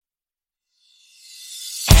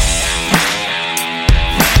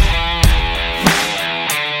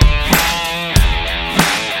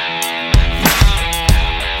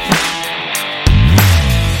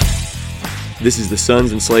This is the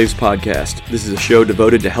Sons and Slaves Podcast. This is a show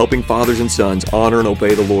devoted to helping fathers and sons honor and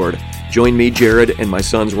obey the Lord. Join me, Jared, and my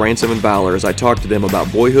sons Ransom and Valor as I talk to them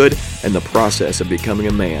about boyhood and the process of becoming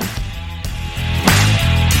a man.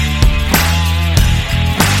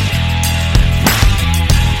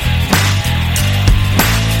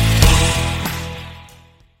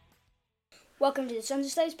 Welcome to the Sons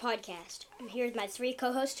and Slaves Podcast. I'm here with my three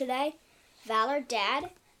co-hosts today, Valor,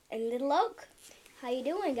 Dad, and Little Oak. How you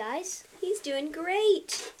doing, guys? He's doing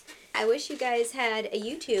great. I wish you guys had a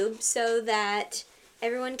YouTube so that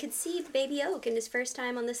everyone could see baby Oak in his first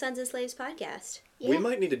time on the Sons and Slaves podcast. Yeah. We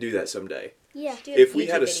might need to do that someday. Yeah. Do if we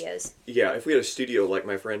had videos. If we had a studio like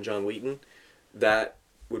my friend John Wheaton, that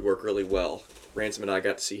would work really well. Ransom and I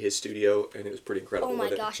got to see his studio, and it was pretty incredible. Oh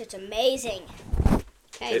my gosh, it's amazing.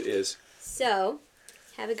 Okay. It is. So,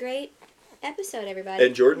 have a great episode, everybody.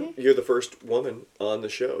 And Jordan, you're the first woman on the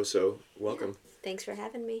show, so welcome. Thanks for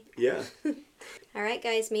having me. Yeah. All right,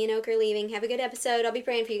 guys. Me and Oak are leaving. Have a good episode. I'll be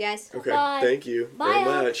praying for you guys. Okay. Bye. Thank you very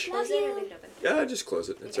much. Close it or leave it open? Yeah, just close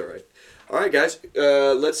it. That's all right. All right, guys.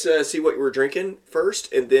 Let's see what we're drinking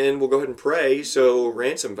first, and then we'll go ahead and pray. So,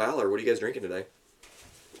 Ransom, Valor, what are you guys drinking today?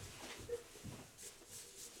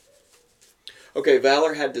 Okay,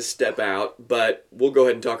 Valor had to step out, but we'll go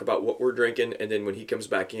ahead and talk about what we're drinking, and then when he comes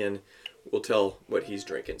back in, we'll tell what he's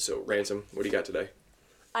drinking. So, Ransom, what do you got today?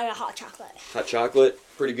 I got hot chocolate. Hot chocolate.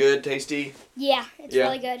 Pretty good, tasty. Yeah, it's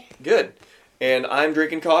really good. Good. And I'm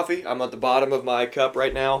drinking coffee. I'm at the bottom of my cup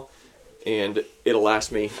right now, and it'll last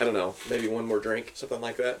me, I don't know, maybe one more drink, something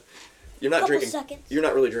like that. You're not drinking. Seconds. You're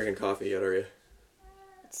not really drinking coffee yet, are you?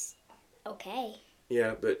 It's okay.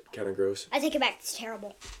 Yeah, but kind of gross. I take it back. It's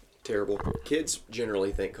terrible. Terrible. Kids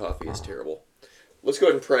generally think coffee is terrible. Let's go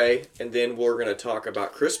ahead and pray, and then we're going to talk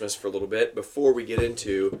about Christmas for a little bit before we get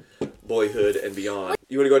into Boyhood and Beyond.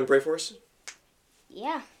 You want to go ahead and pray for us?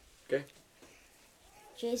 Yeah. Okay.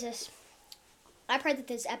 Jesus, I pray that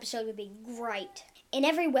this episode would be great in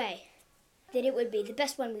every way, that it would be the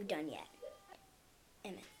best one we've done yet.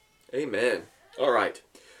 Amen. Amen. All right.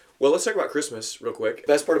 Well, let's talk about Christmas real quick.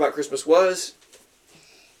 Best part about Christmas was?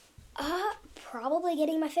 Probably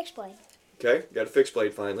getting my fixed blade. Okay, got a fixed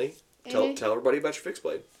blade finally. Tell everybody about your fixed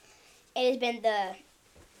blade. It has been the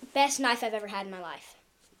best knife I've ever had in my life.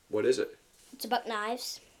 What is it? It's a Buck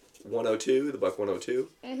Knives. 102, the Buck 102.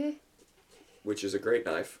 Mm-hmm. Which is a great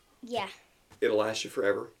knife. Yeah. It'll last you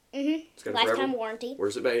forever. Mm-hmm. It's got Lifetime warranty.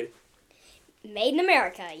 Where's it made? Made in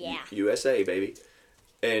America, yeah. USA, baby.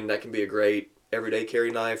 And that can be a great everyday carry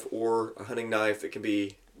knife or a hunting knife. It can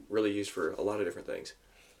be really used for a lot of different things.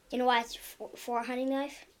 You know why it's for a hunting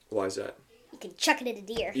knife? Why is that? You can chuck it at a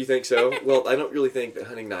deer. You think so? Well, I don't really think that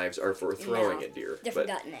hunting knives are for throwing at deer. They're for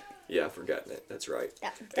gutting it. Yeah, for gutting it. That's right.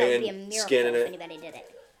 That would be a miracle if anybody did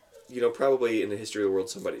it. You know, probably in the history of the world,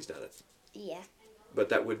 somebody's done it. Yeah. But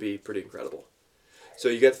that would be pretty incredible. So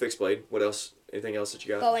you got the fixed blade. What else? Anything else that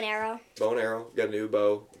you got? Bow and arrow. Bow and arrow. Got a new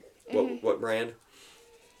bow. What brand?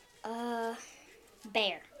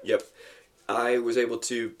 Bear. Yep. I was able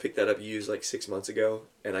to pick that up used like 6 months ago,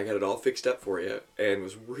 and I got it all fixed up for you, and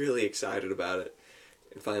was really excited about it,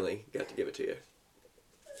 and finally got to give it to you.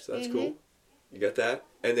 So that's cool. You got that?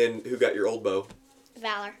 And then who got your old bow?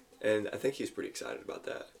 Valor. And I think he's pretty excited about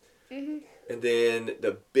that. Mm-hmm. And then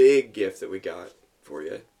the big gift that we got for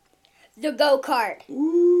you. The go-kart.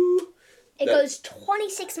 Ooh. It goes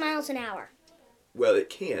 26 miles an hour. Well, it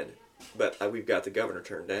can, but we've got the governor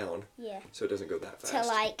turned down. Yeah. So it doesn't go that fast. To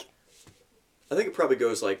like... I think it probably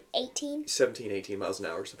goes like 18? 17, 18 miles an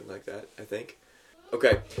hour, something like that, I think.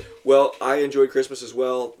 Okay. Well, I enjoyed Christmas as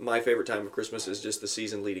well. My favorite time of Christmas is just the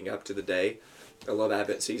season leading up to the day. I love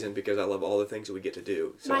Advent season because I love all the things that we get to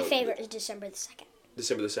do. So, my favorite is December the 2nd.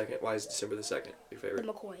 December the 2nd? Why is December the 2nd your favorite?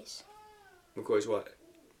 The McCoys. McCoys what?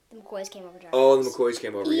 The McCoys came over to our Oh, house. the McCoys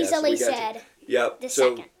came over. Easily said. Yep. The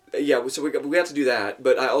second. Yeah, so we got to do that.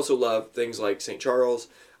 But I also love things like St. Charles.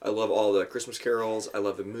 I love all the Christmas carols. I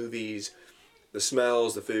love the movies, the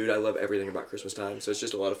smells, the food. I love everything about Christmas time. So it's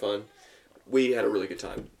just a lot of fun. We had a really good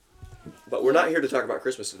time. But we're not here to talk about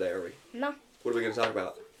Christmas today, are we? No. What are we going to talk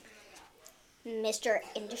about? Mr.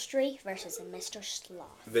 Industry versus Mr. Sloth.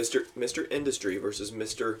 Mr. Industry versus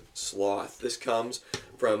Mr. Sloth. This comes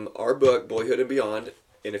from our book, Boyhood and Beyond.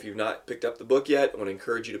 And if you've not picked up the book yet, I want to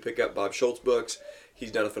encourage you to pick up Bob Schultz's books.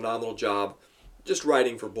 He's done a phenomenal job just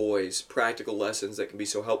writing for boys, practical lessons that can be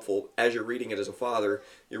so helpful. As you're reading it as a father,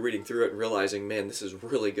 you're reading through it and realizing, man, this is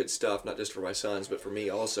really good stuff, not just for my sons, but for me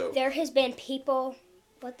also. There has been people...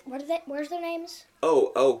 Where's their names?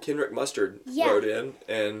 Oh, Kenrick Mustard wrote in,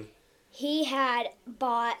 and... He had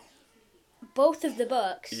bought both of the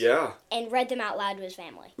books. Yeah. And read them out loud to his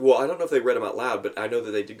family. Well, I don't know if they read them out loud, but I know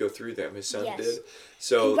that they did go through them. His son did.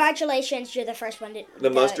 So congratulations, you're the first one to... The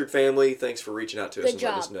Mustard family, thanks for reaching out to us and Good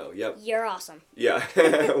job. letting us know. Yep. You're awesome. Yeah.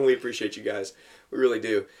 We appreciate you guys. We really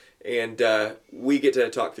do. And we get to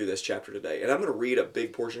talk through this chapter today. And I'm going to read a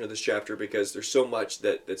big portion of this chapter because there's so much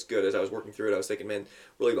that's good. As I was working through it, I was thinking, man,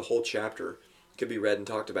 really the whole chapter could be read and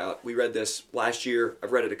talked about. We read this last year.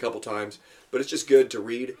 I've read it a couple times. But it's just good to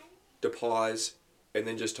read, to pause, and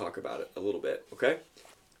then just talk about it a little bit. Okay?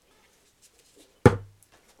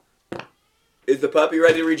 Is the puppy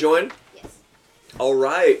ready to rejoin? Yes. All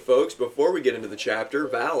right, folks. Before we get into the chapter,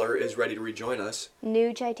 Valor is ready to rejoin us.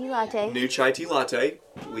 New chai tea latte. New chai tea latte.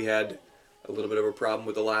 We had a little bit of a problem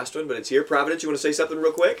with the last one, but it's here. Providence, you want to say something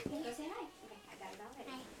real quick? Go say hi. Okay, I got it all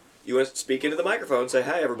ready. You want to speak into the microphone? Say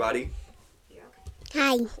hi, everybody. You're okay.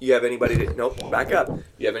 Hi. You have anybody to... Nope, back up.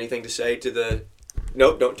 You have anything to say to the...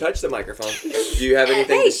 Nope, don't touch the microphone. Do you have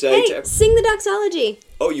anything to say to... Sing the doxology.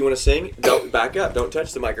 Oh, you want to sing? Don't back up. Don't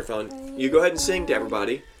touch the microphone. You go ahead and sing to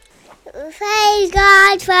everybody. Praise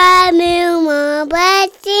God for new more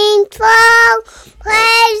blessings fall.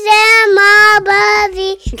 Praise Him above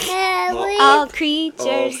the All creatures.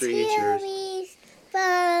 All creatures.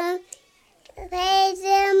 Praise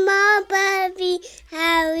Him above the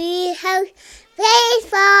heavenly host. Praise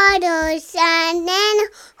Father, Son, and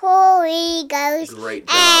Holy Ghost. Great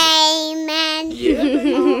job. Amen. Yeah.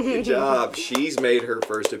 Good job. She's made her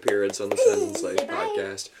first appearance on the Sons and Slaves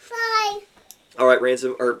podcast. Bye. All right,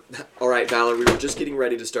 Valor, we were just getting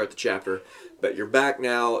ready to start the chapter, but you're back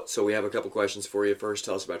now, so we have a couple questions for you. First,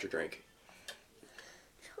 tell us about your drink.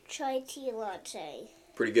 Chai tea latte.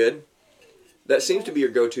 Pretty good? That seems to be your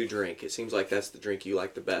go-to drink. It seems like that's the drink you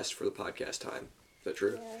like the best for the podcast time. Is that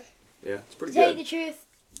true? Yeah, it's pretty To tell you good. the truth,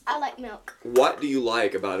 I like milk. What do you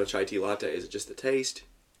like about a chai tea latte? Is it just the taste?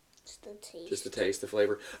 Just the taste. Just the taste, the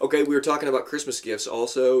flavor. Okay, we were talking about Christmas gifts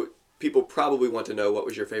also. People probably want to know what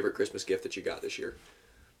was your favorite Christmas gift that you got this year.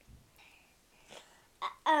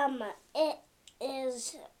 It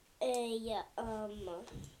is a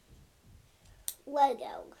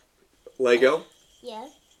Lego. Lego? Yeah.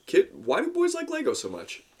 Kid, why do boys like Lego so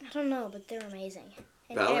much? I don't know, but they're amazing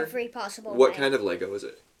in Valor? every possible What way. kind of Lego is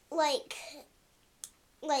it? Like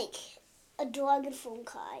a dragon from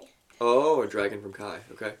Kai. Oh, a dragon from Kai.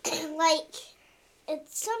 Okay. Like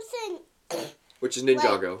it's something. Which is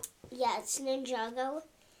Ninjago. Yeah, it's Ninjago,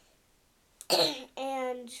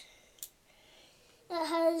 and it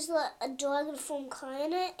has like a dragon from Kai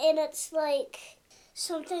in it, and it's like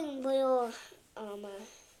something real.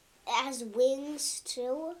 It has wings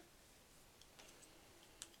too,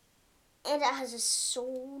 and it has a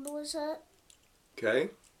sword with it, Okay.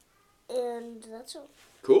 and that's all.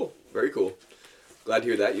 Cool. Very cool. Glad to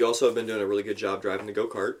hear that. You also have been doing a really good job driving the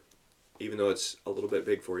go-kart, even though it's a little bit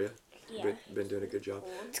big for you. Yeah. Been doing a good job.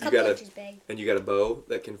 It's a You couple got inches big. And you got a bow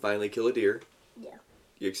that can finally kill a deer. Yeah.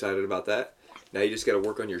 You excited about that? Now you just got to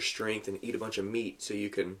work on your strength and eat a bunch of meat so you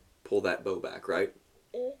can pull that bow back, right?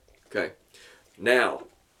 Okay. Now,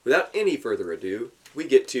 without any further ado, we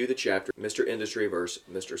get to the chapter, Mr. Industry versus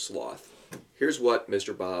Mr. Sloth. Here's what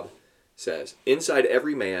Mr. Bob says. Inside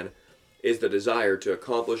every man is the desire to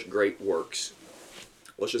accomplish great works.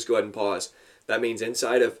 Let's just go ahead and pause. That means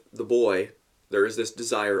inside of the boy, there is this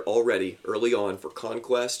desire already, early on, for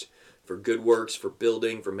conquest, for good works, for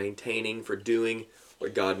building, for maintaining, for doing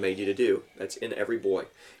what God made you to do. That's in every boy.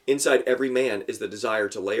 Inside every man is the desire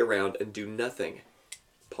to lay around and do nothing.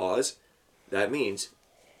 Pause. That means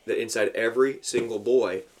that inside every single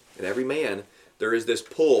boy and every man, there is this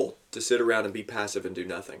pull to sit around and be passive and do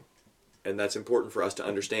nothing. And that's important for us to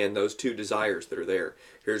understand those two desires that are there.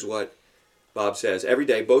 Here's what Bob says. Every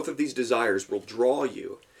day, both of these desires will draw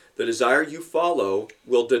you. The desire you follow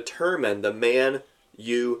will determine the man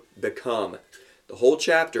you become. The whole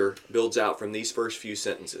chapter builds out from these first few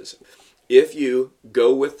sentences. If you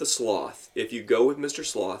go with the sloth, if you go with Mr.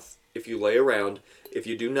 Sloth, if you lay around, if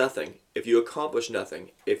you do nothing, if you accomplish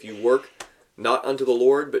nothing, if you work not unto the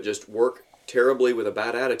Lord, but just work terribly with a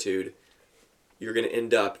bad attitude, you're going to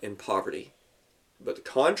end up in poverty. But the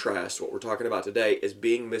contrast, what we're talking about today, is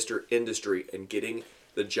being Mr. Industry and getting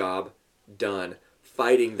the job done,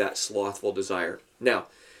 fighting that slothful desire. Now,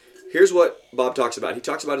 here's what Bob talks about. He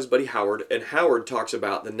talks about his buddy Howard, and Howard talks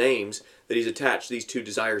about the names that he's attached these two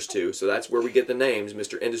desires to. So that's where we get the names,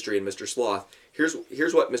 Mr. Industry and Mr. Sloth. Here's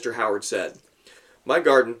what Mr. Howard said. My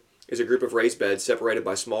garden is a group of raised beds separated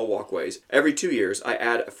by small walkways. Every 2 years, I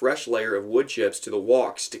add a fresh layer of wood chips to the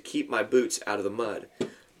walks to keep my boots out of the mud.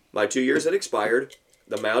 My 2 years had expired.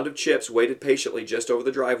 The mound of chips waited patiently just over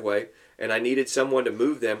the driveway, and I needed someone to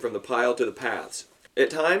move them from the pile to the paths. At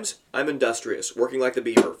times, I'm industrious, working like the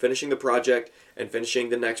beaver, finishing the project and finishing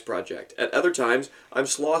the next project. At other times, I'm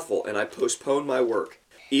slothful and I postpone my work.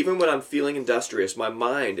 Even when I'm feeling industrious, my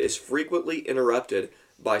mind is frequently interrupted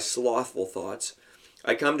by slothful thoughts.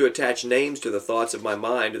 I come to attach names to the thoughts of my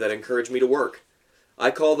mind that encourage me to work.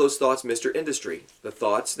 I call those thoughts Mr. Industry. The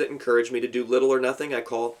thoughts that encourage me to do little or nothing, I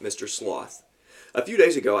call Mr. Sloth. A few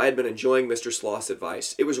days ago, I had been enjoying Mr. Sloth's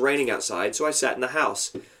advice. It was raining outside, so I sat in the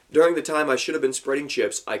house. During the time I should have been spreading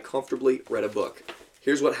chips, I comfortably read a book.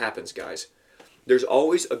 Here's what happens, guys. There's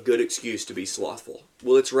always a good excuse to be slothful.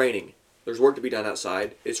 Well, it's raining. There's work to be done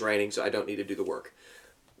outside. It's raining, so I don't need to do the work.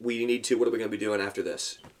 What are we going to be doing after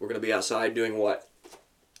this? We're going to be outside doing what?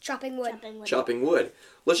 Chopping wood. Chopping wood.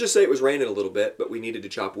 Let's just say it was raining a little bit, but we needed to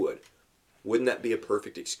chop wood. Wouldn't that be a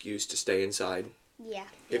perfect excuse to stay inside? Yeah.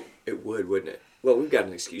 It would, wouldn't it? Well, we've got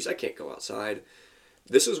an excuse. I can't go outside.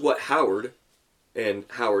 This is what Howard, and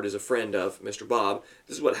Howard is a friend of Mr. Bob,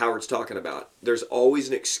 this is what Howard's talking about. There's always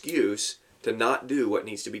an excuse to not do what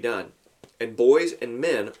needs to be done. And boys and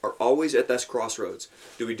men are always at this crossroads.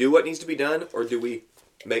 Do we do what needs to be done, or do we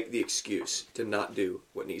make the excuse to not do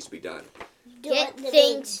what needs to be done? Get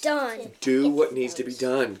things done. Do what needs to be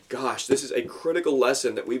done. Gosh, this is a critical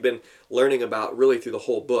lesson that we've been learning about really through the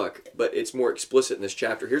whole book, but it's more explicit in this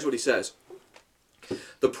chapter. Here's what he says.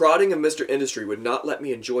 The prodding of Mr. Industry would not let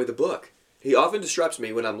me enjoy the book. He often disrupts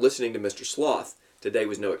me when I'm listening to Mr. Sloth. Today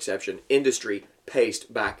was no exception. Industry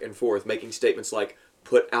paced back and forth, making statements like,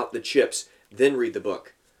 put out the chips, then read the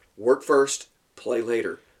book. Work first, play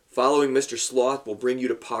later. Following Mr. Sloth will bring you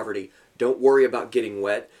to poverty. Don't worry about getting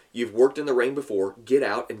wet. You've worked in the rain before. Get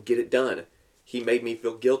out and get it done. He made me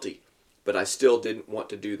feel guilty, but I still didn't want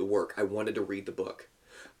to do the work. I wanted to read the book.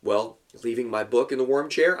 Well, leaving my book in the warm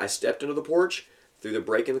chair, I stepped into the porch. Through the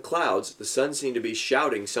break in the clouds, the sun seemed to be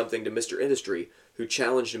shouting something to Mr. Industry, who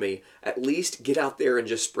challenged me, at least get out there and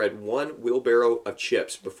just spread one wheelbarrow of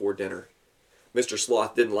chips before dinner. Mr.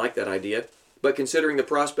 Sloth didn't like that idea, but considering the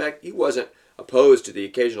prospect, he wasn't opposed to the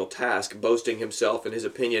occasional task, boasting himself and his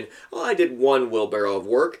opinion. Oh, I did one wheelbarrow of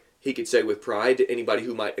work, he could say with pride to anybody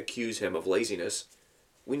who might accuse him of laziness.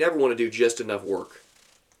 We never want to do just enough work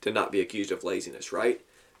to not be accused of laziness, right?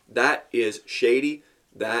 That is shady.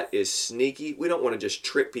 That is sneaky. We don't want to just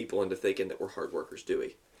trick people into thinking that we're hard workers, do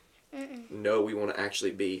we? No, we want to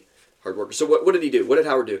actually be hard workers. So what did he do? What did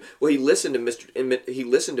Howard do? Well, he listened to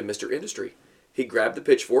Mr. Industry. He grabbed the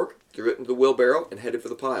pitchfork, threw it into the wheelbarrow, and headed for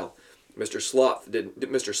the pile. Mr. Sloth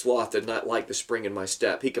did not like the spring in my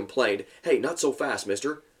step. He complained, "Hey, not so fast,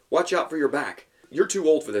 mister. Watch out for your back. You're too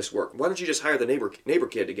old for this work. Why don't you just hire the neighbor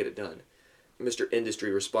kid to get it done?" Mr.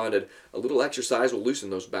 Industry responded, "A little exercise will loosen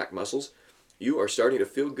those back muscles. You are starting to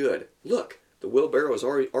feel good. Look, the wheelbarrow is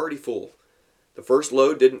already full." The first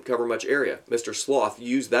load didn't cover much area. Mr. Sloth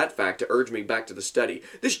used that fact to urge me back to the study.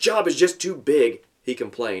 "This job is just too big," he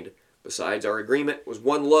complained. Besides, our agreement was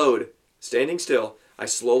one load. Standing still, I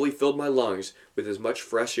slowly filled my lungs with as much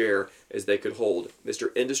fresh air as they could hold.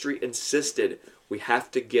 Mr. Industry insisted, "We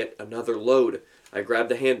have to get another load." I grabbed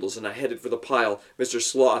the handles and I headed for the pile. Mr.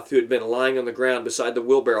 Sloth, who had been lying on the ground beside the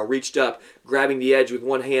wheelbarrow, reached up. Grabbing the edge with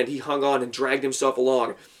one hand, he hung on and dragged himself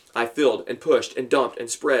along. I filled and pushed and dumped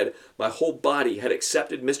and spread. My whole body had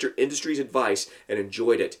accepted Mr. Industry's advice and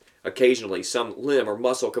enjoyed it. Occasionally, some limb or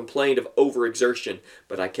muscle complained of overexertion,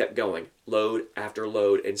 but I kept going, load after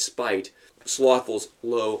load, in spite of Slothful's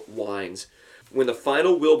low whines. When the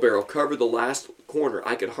final wheelbarrow covered the last corner,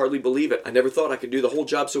 I could hardly believe it. I never thought I could do the whole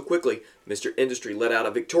job so quickly. Mr. Industry let out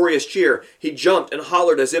a victorious cheer. He jumped and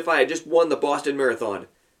hollered as if I had just won the Boston Marathon.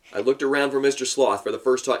 I looked around for Mr. Sloth for the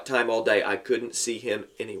first time all day. I couldn't see him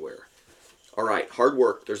anywhere. All right, hard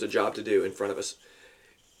work. There's a job to do in front of us.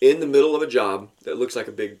 In the middle of a job that looks like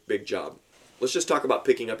a big job. Let's just talk about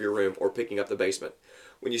picking up your room or picking up the basement.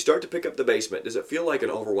 When you start to pick up the basement, does it feel like an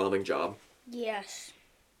overwhelming job? Yes.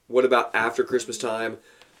 What about after Christmas time?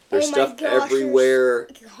 There's Oh my stuff gosh, everywhere.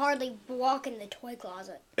 I can hardly walk in the toy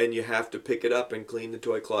closet. And you have to pick it up and clean the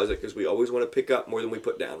toy closet because we always want to pick up more than we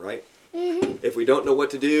put down, right? Mm-hmm. If we don't know what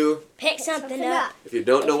to do, Pick something up. if you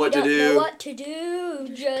don't know what to do,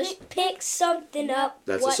 just pick something up.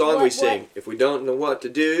 that's the song we sing. If we don't know what to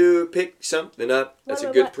do, pick something up. That's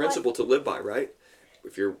a good principle to live by, right?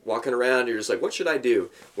 If you're walking around, you're just like, what should I do?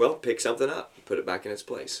 Well, pick something up. Put it back in its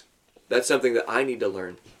place. That's something that I need to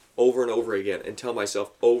learn over and over again and tell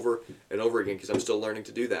myself over and over again because I'm still learning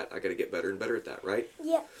to do that. I got to get better and better at that, right?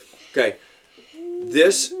 Yeah. Okay.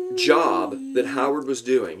 This job that Howard was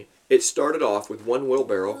doing, it started off with one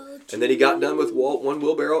wheelbarrow, and then he got done with one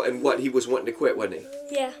wheelbarrow, and he was wanting to quit, wasn't he?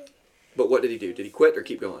 Yeah. But what did he do? Did he quit or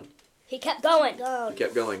keep going? He kept going. He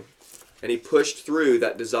kept going. And he pushed through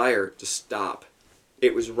that desire to stop.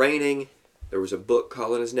 It was raining. There was a book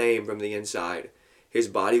calling his name from the inside. His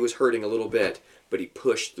body was hurting a little bit, but he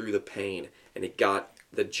pushed through the pain, and he got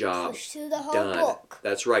the job Push through the whole done. book.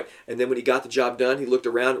 That's right. And then when he got the job done, he looked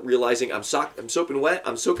around, realizing I'm soaking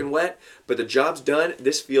wet, but the job's done.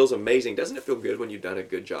 This feels amazing. Doesn't it feel good when you've done a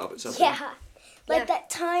good job at something? Yeah. Like that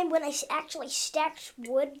time when I actually stacked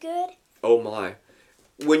wood good. Oh my.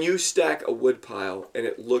 When you stack a wood pile and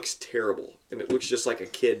it looks terrible, and it looks just like a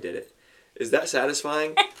kid did it, is that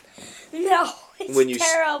satisfying? No, it's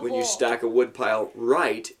terrible. When you stack a wood pile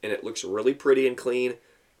right and it looks really pretty and clean,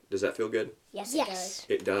 does that feel good? Yes, it does.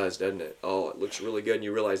 It does, doesn't it? Oh, it looks really good, and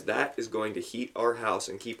you realize that is going to heat our house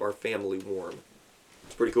and keep our family warm.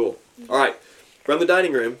 It's pretty cool. All right, from the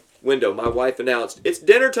dining room window, my wife announced, "It's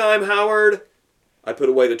dinner time, Howard." I put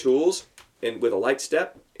away the tools and with a light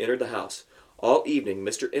step entered the house. All evening,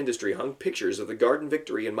 Mr. Industry hung pictures of the garden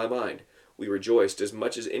victory in my mind. We rejoiced as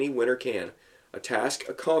much as any winter can. A task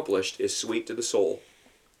accomplished is sweet to the soul.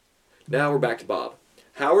 Now we're back to Bob.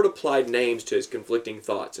 Howard applied names to his conflicting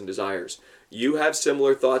thoughts and desires. You have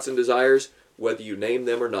similar thoughts and desires, whether you name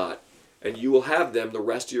them or not. And you will have them the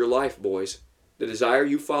rest of your life, boys. The desire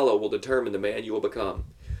you follow will determine the man you will become.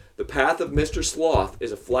 The path of Mr. Sloth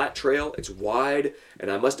is a flat trail. It's wide,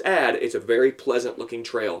 and I must add, it's a very pleasant-looking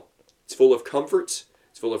trail. It's full of comforts.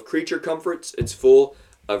 It's full of creature comforts. It's full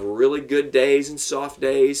of really good days and soft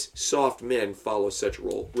days. Soft men follow such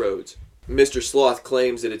roads. Mr. Sloth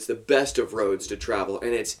claims that it's the best of roads to travel,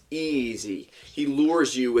 and it's easy. He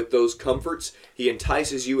lures you with those comforts. He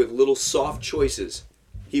entices you with little soft choices.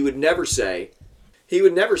 He would never say,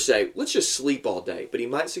 let's just sleep all day, but he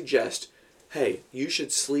might suggest, hey, you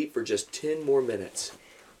should sleep for just 10 more minutes.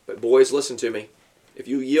 But boys, listen to me. If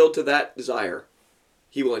you yield to that desire,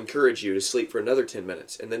 he will encourage you to sleep for another 10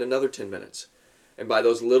 minutes, and then another 10 minutes. And by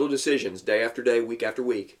those little decisions, day after day, week after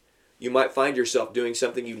week, you might find yourself doing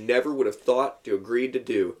something you never would have thought to agreed to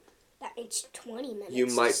do. That means 20 minutes. You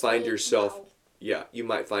might find yourself, you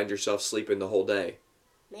might find yourself sleeping the whole day.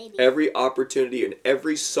 Maybe. Every opportunity and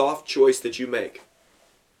every soft choice that you make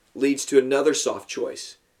leads to another soft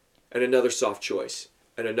choice, and another soft choice,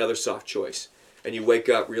 and another soft choice. And you wake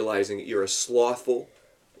up realizing that you're a slothful,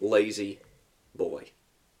 lazy boy.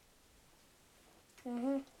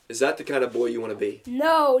 Mm-hmm. Is that the kind of boy you want to be?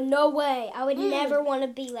 No, no way. I would never want to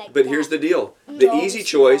be like that. But here's the deal. The easy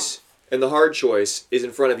choice and the hard choice is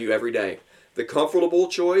in front of you every day. The comfortable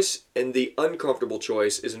choice and the uncomfortable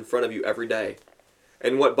choice is in front of you every day.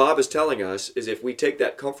 And what Bob is telling us is if we take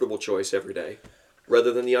that comfortable choice every day,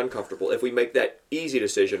 rather than the uncomfortable, if we make that easy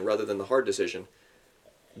decision rather than the hard decision,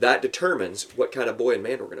 that determines what kind of boy and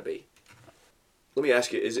man we're going to be. Let me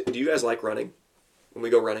ask you, do you guys like running? When we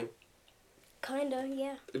go running? Kinda,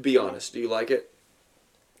 yeah. Be honest. Do you like it?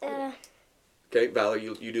 Okay, Valerie,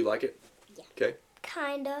 you do like it? Yeah. Okay.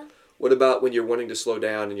 Kinda. What about when you're wanting to slow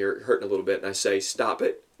down and you're hurting a little bit and I say, stop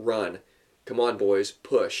it, run. Come on, boys,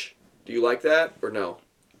 push. Do you like that or no?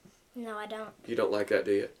 No, I don't. You don't like that,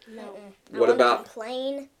 do you? No. What I about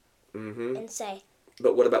complain and say.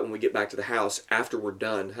 But what about when we get back to the house after we're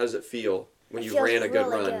done? How does it feel when you ran a good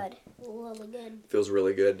run? Really good. Feels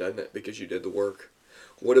really good, doesn't it? Because you did the work.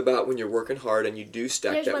 What about when you're working hard and you do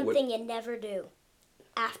stack There's that one wood? thing you never do.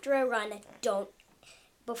 After a run,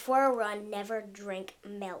 before a run, never drink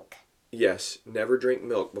milk. Yes, never drink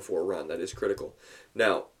milk before a run. That is critical.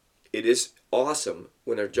 Now, it is awesome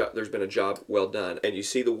when there's been a job well done and you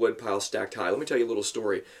see the wood pile stacked high. Let me tell you a little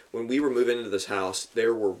story. When we were moving into this house,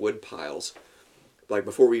 there were wood piles. Like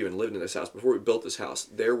before we even lived in this house, before we built this house,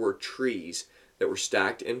 there were trees that were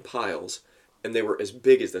stacked in piles and they were as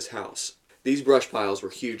big as this house. These brush piles were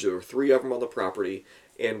huge. There were 3 of them on the property,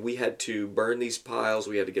 and we had to burn these piles.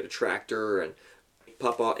 We had to get a tractor, and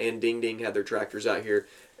Papa and Ding Ding had their tractors out here,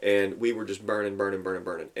 and we were just burning.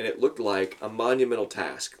 And it looked like a monumental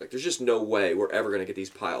task. Like, there's just no way we're ever going to get these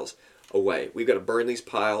piles away. We've got to burn these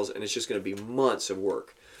piles, and it's just going to be months of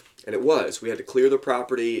work. And it was. We had to clear the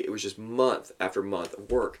property. It was just month after month of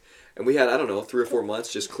work. And we had, 3 or 4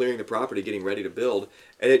 months just clearing the property, getting ready to build,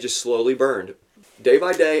 and it just slowly burned. Day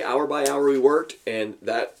by day, hour by hour, we worked, and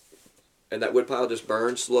that wood pile just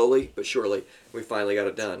burned slowly but surely. We finally got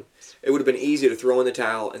it done. It would have been easy to throw in the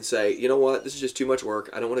towel and say, you know what, this is just too much work.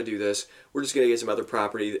 I don't want to do this. We're just going to get some other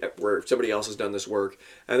property where somebody else has done this work.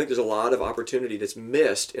 And I think there's a lot of opportunity that's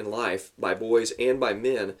missed in life by boys and by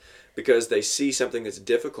men because they see something that's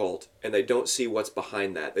difficult and they don't see what's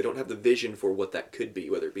behind that. They don't have the vision for what that could be,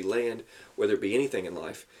 whether it be land, whether it be anything in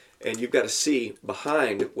life. And you've got to see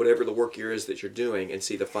behind whatever the work here is that you're doing and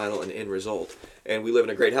see the final and end result. And we live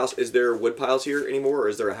in a great house. Is there wood piles here anymore, or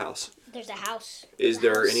is there a house? There's a house. Is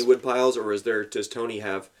there any wood piles, or does Tony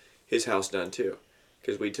have his house done too?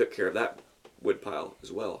 because we took care of that wood pile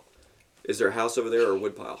as well. Is there a house over there or a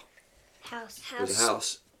wood pile? House. There's a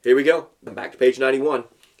house. Here we go. Back to page 91.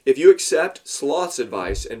 If you accept Sloth's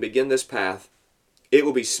advice and begin this path, it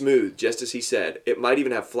will be smooth, just as he said. It might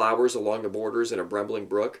even have flowers along the borders and a brambling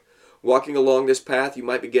brook. Walking along this path, you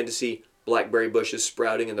might begin to see blackberry bushes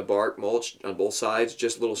sprouting in the bark, mulch on both sides,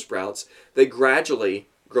 just little sprouts. They gradually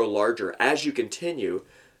grow larger. As you continue,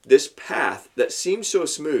 this path that seems so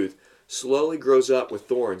smooth slowly grows up with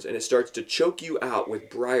thorns, and it starts to choke you out with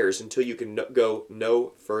briars until you can go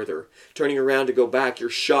no further. Turning around to go back, you're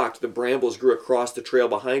shocked. The brambles grew across the trail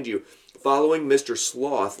behind you. Following Mr.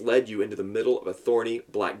 Sloth led you into the middle of a thorny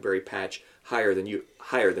blackberry patch higher than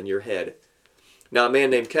your head. Now, a man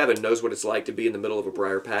named Kevin knows what it's like to be in the middle of a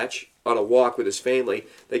briar patch. On a walk with his family,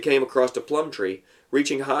 they came across a plum tree.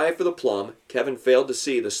 Reaching high for the plum, Kevin failed to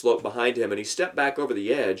see the slope behind him, and he stepped back over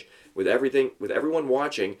the edge. With everyone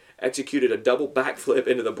watching, executed a double backflip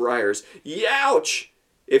into the briars. Youch!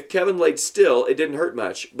 If Kevin laid still, it didn't hurt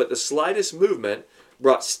much, but the slightest movement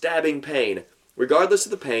brought stabbing pain. Regardless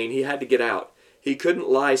of the pain, he had to get out. He couldn't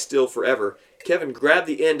lie still forever. Kevin grabbed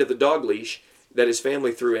the end of the dog leash that his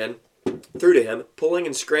family threw to him. Pulling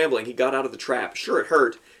and scrambling, he got out of the trap. Sure, it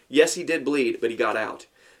hurt. Yes, he did bleed, but he got out.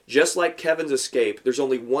 Just like Kevin's escape, there's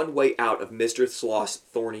only one way out of Mr. Sloth's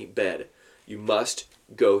thorny bed. You must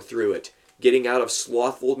go through it. Getting out of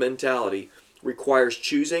slothful mentality requires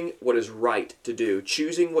choosing what is right to do,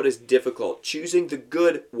 choosing what is difficult, choosing the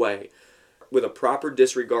good way with a proper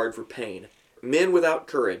disregard for pain. Men without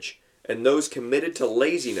courage and those committed to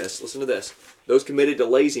laziness, listen to this, those committed to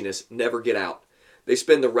laziness never get out. They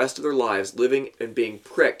spend the rest of their lives living and being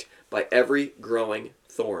pricked by every growing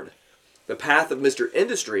thorn. The path of Mr.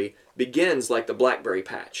 Industry begins like the blackberry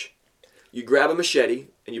patch. You grab a machete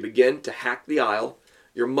and you begin to hack the aisle.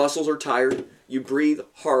 Your muscles are tired. You breathe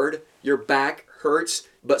hard. Your back hurts.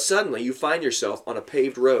 But suddenly you find yourself on a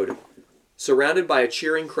paved road. Surrounded by a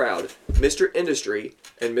cheering crowd, Mr. Industry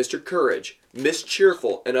and Mr. Courage, Miss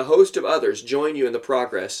Cheerful, and a host of others join you in the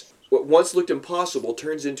progress. What once looked impossible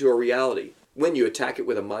turns into a reality when you attack it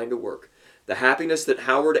with a mind to work. The happiness that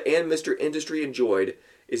Howard and Mr. Industry enjoyed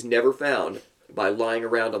is never found by lying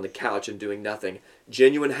around on the couch and doing nothing.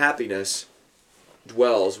 Genuine happiness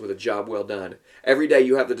dwells with a job well done. Every day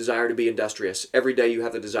you have the desire to be industrious. Every day you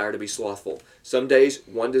have the desire to be slothful. Some days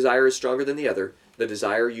one desire is stronger than the other. The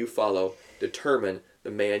desire you follow determine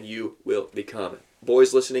the man you will become.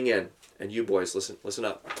 Boys listening in, and you boys listen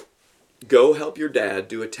up. Go help your dad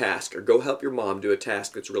do a task, or go help your mom do a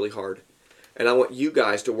task that's really hard. And I want you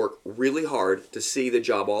guys to work really hard to see the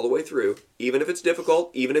job all the way through. Even if it's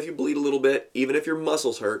difficult, even if you bleed a little bit, even if your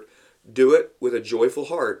muscles hurt, do it with a joyful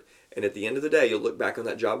heart. And at the end of the day, you'll look back on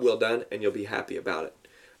that job well done and you'll be happy about it.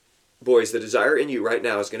 Boys, the desire in you right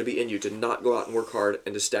now is going to be in you to not go out and work hard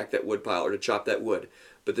and to stack that wood pile or to chop that wood.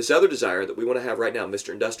 But this other desire that we want to have right now,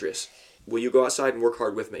 Mr. Industrious, will you go outside and work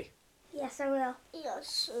hard with me? Yes, I will.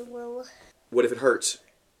 Yes, I will. What if it hurts?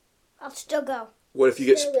 I'll still go. What if you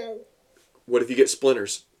get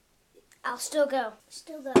splinters? I'll still go.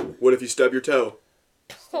 Still go. What if you stub your toe?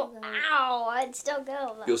 Ow, I'd still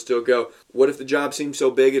go. You'll still go. What if the job seems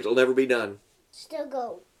so big it'll never be done? Still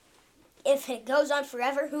go. If it goes on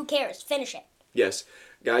forever, who cares? Finish it. Yes.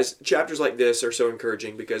 Guys, chapters like this are so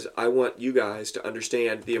encouraging because I want you guys to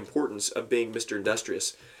understand the importance of being Mr.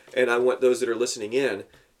 Industrious. And I want those that are listening in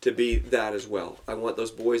to be that as well. I want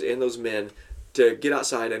those boys and those men to get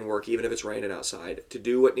outside and work even if it's raining outside, to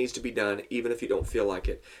do what needs to be done even if you don't feel like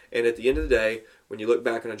it. And at the end of the day, when you look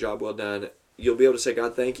back on a job well done, you'll be able to say,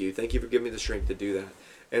 God, thank you. Thank you for giving me the strength to do that.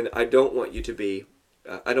 And I don't want you to be,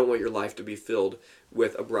 I don't want your life to be filled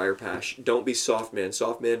with a briar patch. Don't be soft men.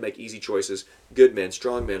 Soft men make easy choices. Good men,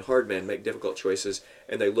 strong men, hard men make difficult choices.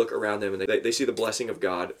 And they look around them and they see the blessing of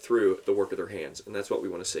God through the work of their hands. And that's what we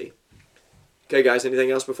want to see. Okay, guys, anything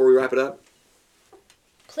else before we wrap it up?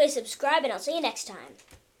 Please subscribe and I'll see you next time.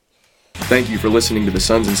 Thank you for listening to the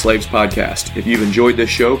Sons and Slaves podcast. If you've enjoyed this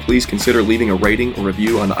show, please consider leaving a rating or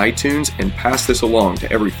review on iTunes and pass this along to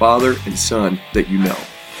every father and son that you know.